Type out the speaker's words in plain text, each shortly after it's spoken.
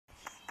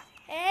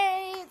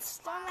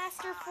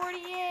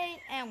48,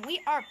 and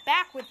we are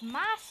back with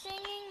my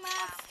Singing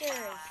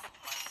Monsters.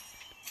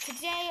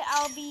 Today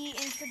I'll be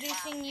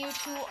introducing you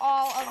to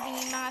all of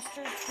the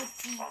monsters with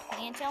the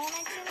plant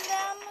elements in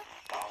them.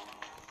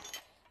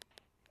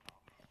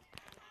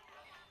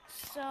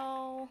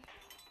 So,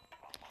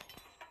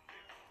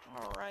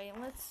 alright,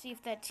 let's see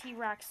if that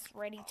T-Rex is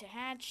ready to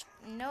hatch.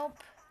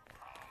 Nope.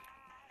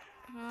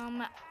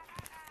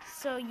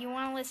 So you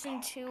want to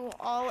listen to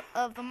all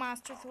of the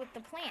monsters with the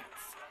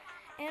plants.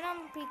 And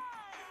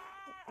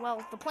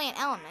the plant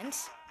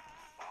elements.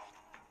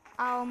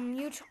 I'll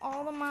mute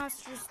all the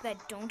monsters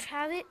that don't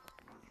have it.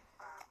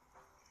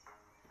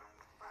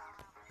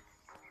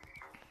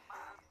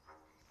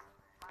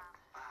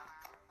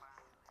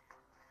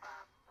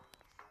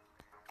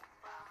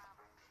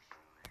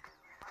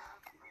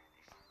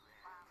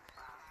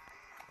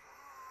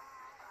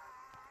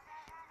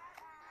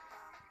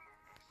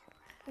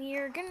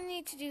 We're gonna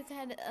need to do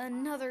that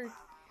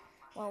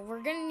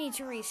we're gonna need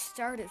to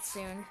restart it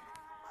soon.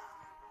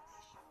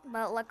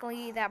 But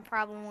luckily that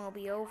problem will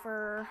be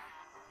over.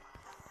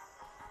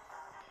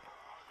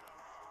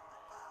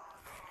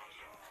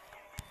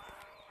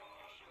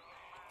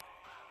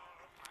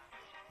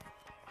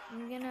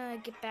 I'm gonna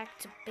get back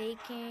to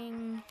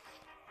baking.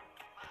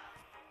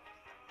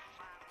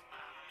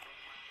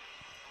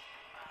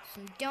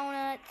 Some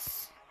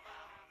donuts.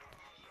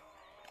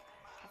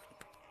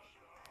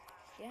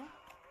 Yeah.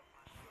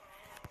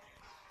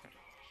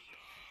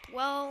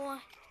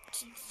 Well,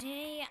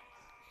 today,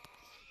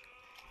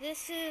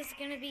 this is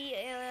gonna be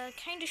a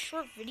kind of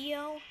short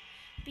video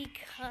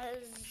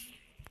because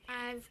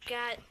I've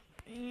got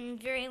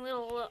very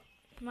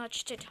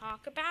much to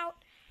talk about,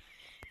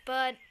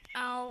 but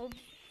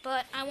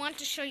I want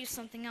to show you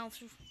something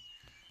else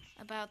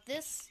about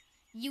this.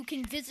 You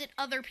can visit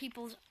other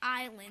people's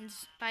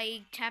islands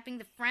by tapping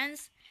the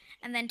friends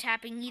and then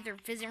tapping either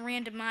visit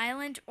random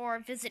island or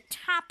visit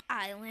top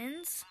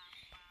islands.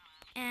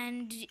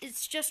 And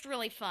it's just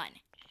really fun.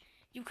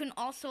 You can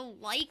also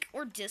like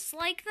or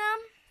dislike them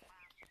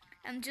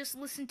and just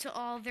listen to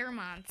all their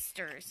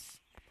monsters.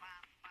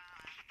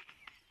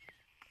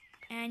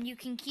 And you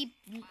can keep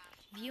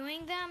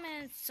viewing them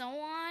and so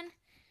on.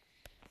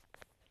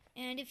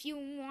 And if you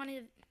want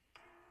to...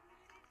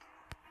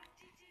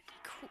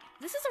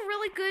 This is a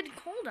really good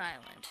cold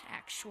island,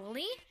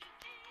 actually.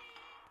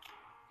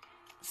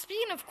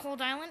 Speaking of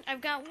cold island,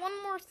 I've got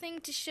one more thing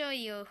to show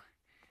you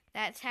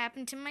that's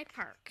happened to my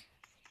park.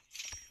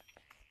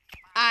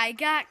 I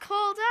got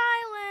Cold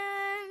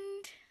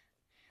Island!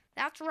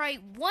 That's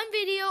right, one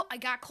video, I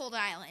got Cold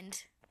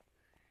Island.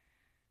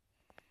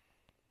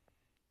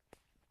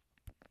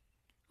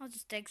 I'll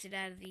just exit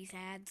out of these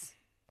ads.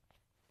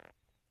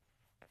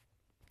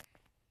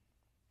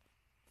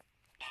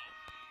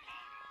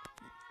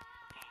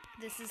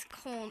 This is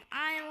Cold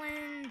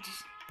Island.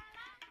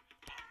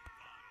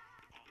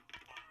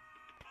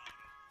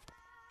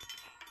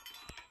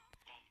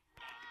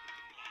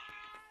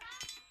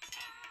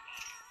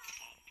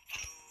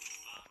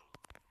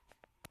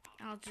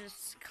 I'll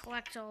just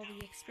collect all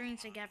the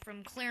experience I got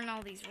from clearing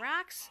all these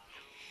rocks.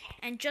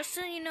 And just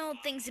so you know,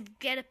 things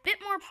get a bit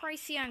more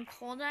pricey on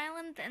Cold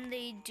Island than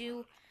they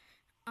do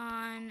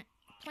on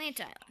Plant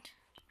Island.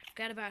 I've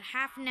got about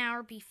half an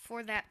hour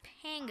before that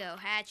Pango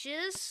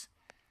hatches.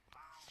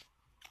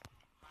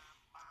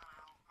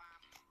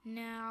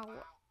 Now,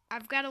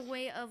 I've got a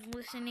way of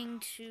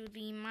listening to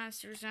the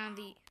monsters on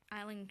the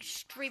island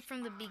straight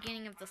from the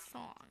beginning of the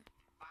song.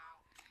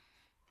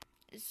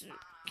 It's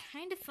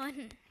kind of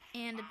fun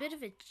and a bit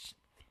of a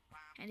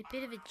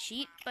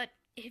cheat, but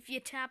if you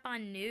tap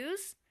on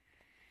news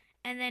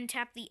and then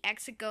tap the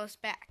X, it goes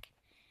back.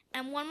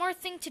 And one more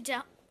thing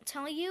to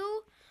tell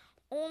you,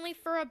 only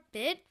for a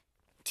bit,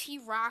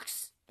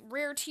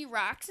 Rare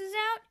T-Rex is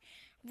out.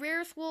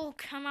 Rares will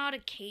come out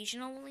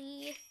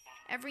occasionally,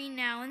 every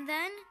now and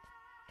then.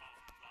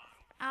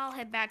 I'll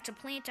head back to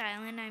Plant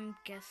Island, I'm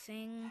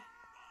guessing.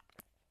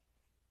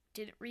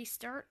 Did it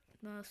restart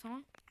the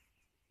song?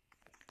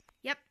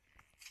 Yep.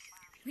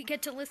 We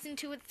get to listen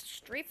to it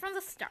straight from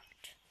the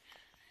start.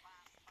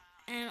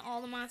 And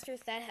all the monsters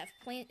that have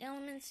plant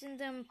elements in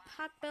them: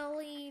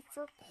 Potbelly,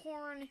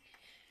 Furcorn,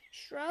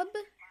 Shrub,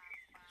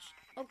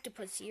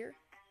 Octopus here.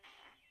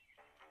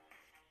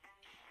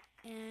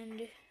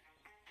 And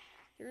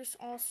there's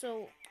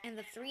also, and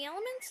the 3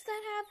 elements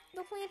that have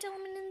the plant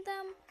element in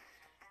them: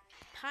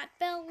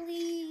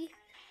 Potbelly,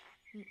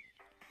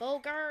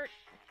 Bogart,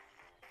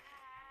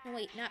 no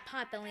wait, not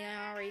Potbelly,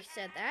 I already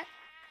said that.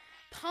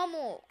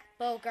 Pummel,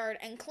 Bogart,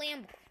 and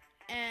Clamble.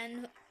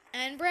 And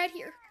Brad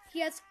here, he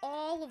has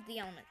all of the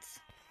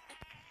elements.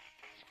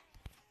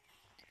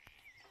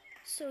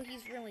 So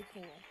he's really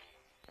cool.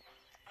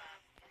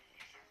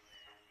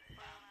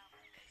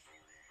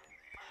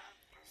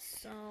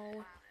 So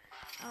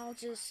I'll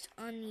just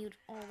unmute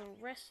all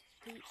the rest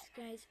of these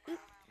guys. Oop.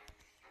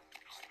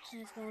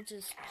 As well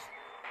just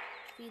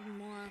feed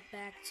Moa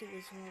back to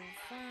his level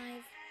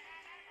 5.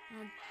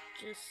 I'll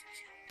just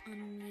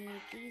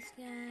unmute these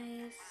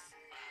guys.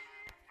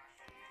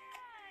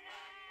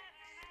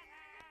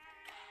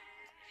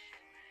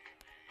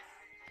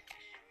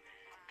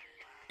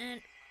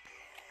 And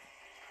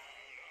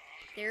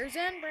there's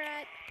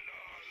Enbrat.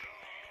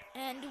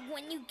 And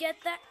when you get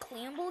that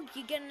Clamble,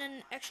 you get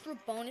an extra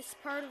bonus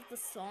part of the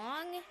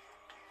song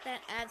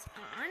that adds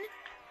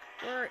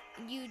on, where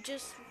you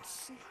just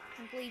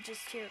simply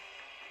just hear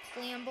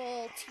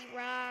Clamble,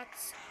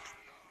 T-Rox,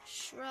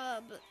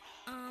 Shrub,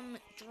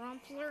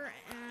 Drumpler,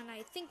 and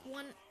I think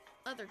one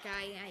other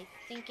guy. I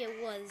think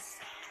it was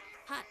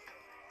Hot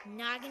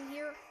Noggin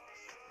here.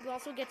 You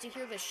also get to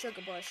hear the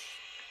Sugar Bush.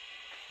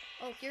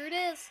 Oh, here it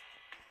is.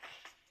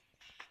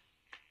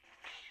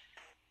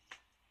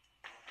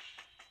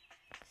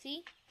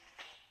 See?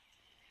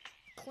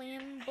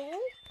 Clamble,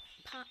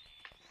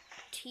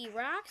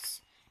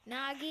 T-Rox,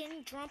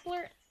 Noggin,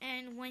 Drumpler,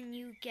 and when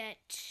you get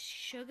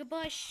Sugar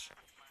Bush,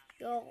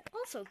 you'll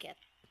also get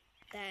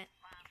that.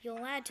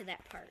 You'll add to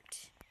that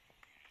part.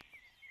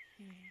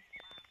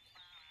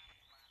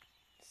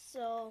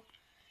 So,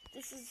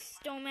 this is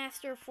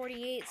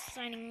Stonemaster48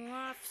 signing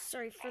off.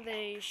 Sorry for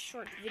the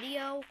short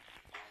video,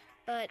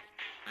 but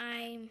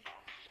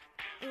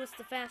it was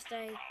the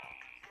fastest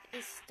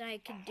I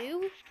could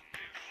do.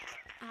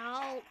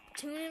 I'll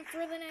tune in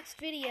for the next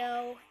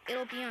video.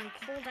 It'll be on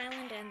Cold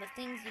Island and the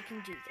things you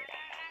can do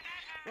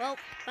there. Well,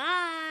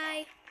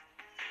 bye!